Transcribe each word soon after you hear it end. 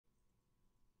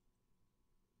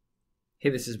Hey,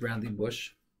 this is Bradley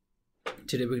Bush.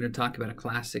 Today we're going to talk about a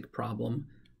classic problem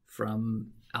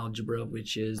from algebra,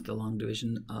 which is the long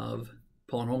division of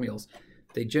polynomials.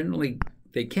 They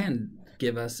can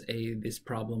give us this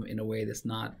problem in a way that's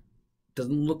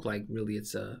doesn't look like really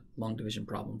it's a long division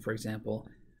problem. For example,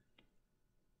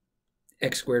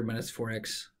 x squared minus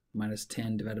 4x minus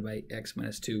 10 divided by x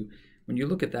minus 2. When you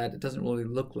look at that, it doesn't really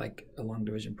look like a long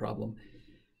division problem.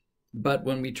 But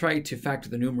when we try to factor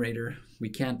the numerator, we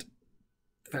can't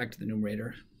factor the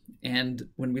numerator. And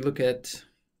when we look at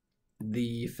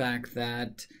the fact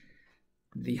that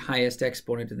the highest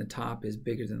exponent in the top is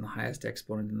bigger than the highest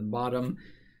exponent in the bottom,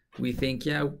 we think,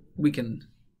 yeah, we can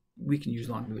use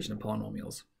long division of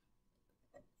polynomials.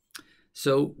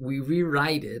 So we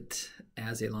rewrite it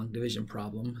as a long division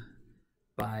problem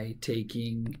by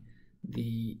taking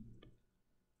the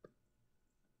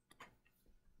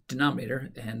denominator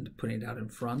and putting it out in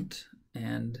front,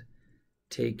 and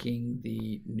taking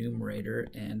the numerator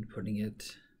and putting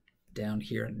it down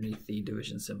here underneath the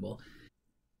division symbol.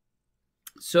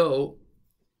 So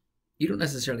you don't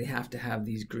necessarily have to have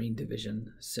these green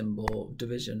division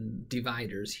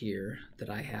dividers here that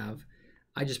I have.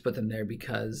 I just put them there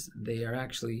because they are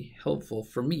actually helpful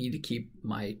for me to keep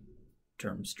my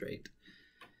terms straight.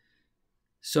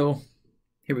 So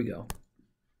here we go.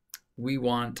 We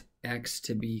want x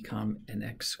to become an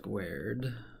x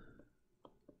squared.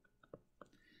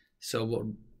 So what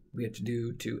we have to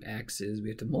do to x is we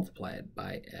have to multiply it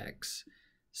by x.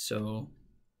 So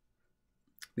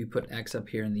we put x up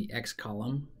here in the x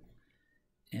column,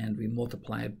 and we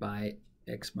multiply it by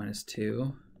x minus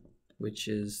 2, which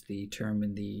is the term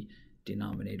in the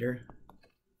denominator.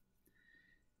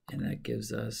 And that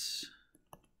gives us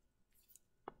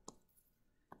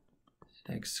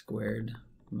x squared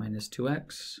minus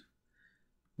 2x.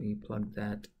 We plug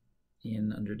that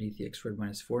in underneath the x squared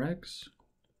minus 4x.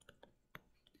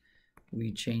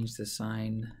 We change the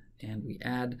sign and we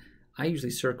add. I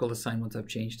usually circle the sign once I've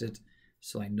changed it,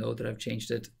 so I know that I've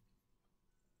changed it.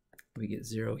 We get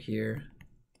 0 here,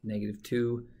 negative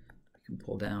 2. We can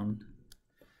pull down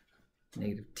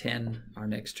negative 10, our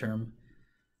next term.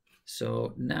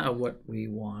 So now what we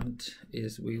want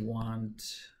is we want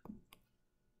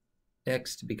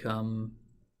x to become,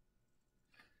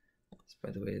 this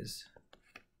by the way is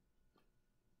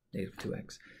negative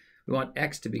 2x. We want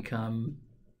x to become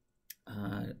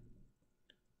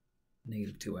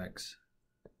negative 2x.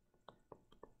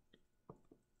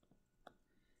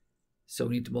 So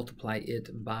we need to multiply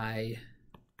it by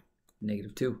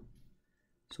negative 2.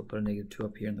 So we'll put a negative 2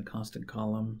 up here in the constant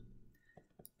column.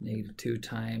 Negative 2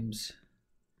 times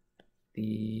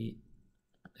the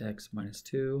x minus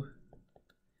 2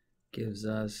 gives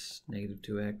us negative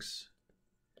 2x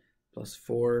plus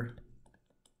 4,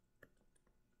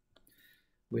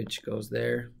 which goes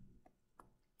there.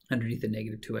 Underneath the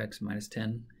negative 2x minus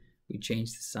 10, we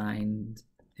change the sign,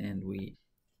 and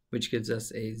which gives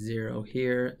us a 0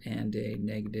 here and a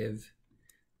negative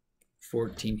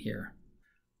 14 here.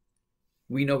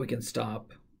 We know we can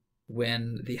stop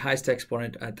when the highest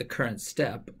exponent at the current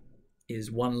step is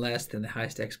 1 less than the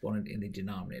highest exponent in the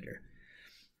denominator.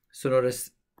 So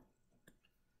notice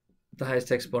the highest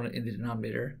exponent in the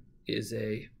denominator is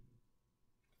a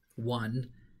 1.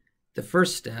 The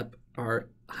first step, our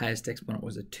highest exponent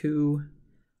was a 2.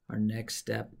 Our next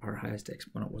step, our highest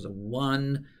exponent was a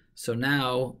 1. So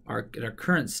now at our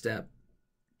current step,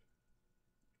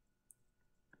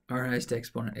 our highest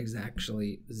exponent is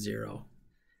actually 0.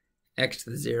 X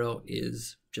to the 0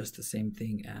 is just the same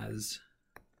thing as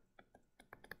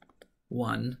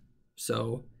 1.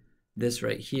 So this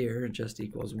right here just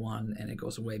equals 1, and it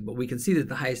goes away. But we can see that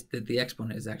the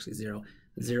exponent is actually 0.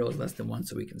 0 is less than 1,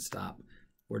 so we can stop.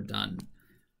 We're done.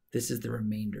 This is the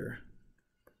remainder.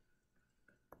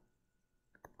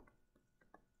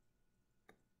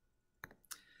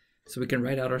 So we can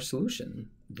write out our solution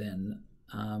then.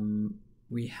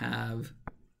 We have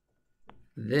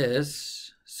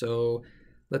this. So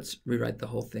let's rewrite the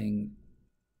whole thing.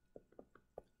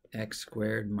 X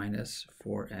squared minus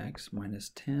 4x minus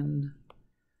 10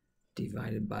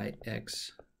 divided by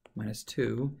x minus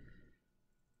 2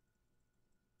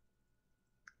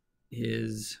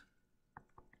 is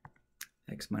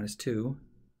x minus 2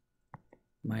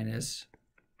 minus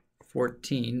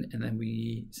 14, and then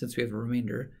since we have a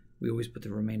remainder, we always put the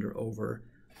remainder over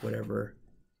whatever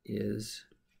the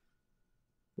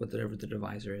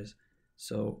divisor is.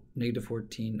 So negative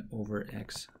 14 over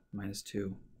x minus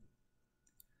 2.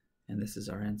 And this is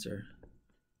our answer.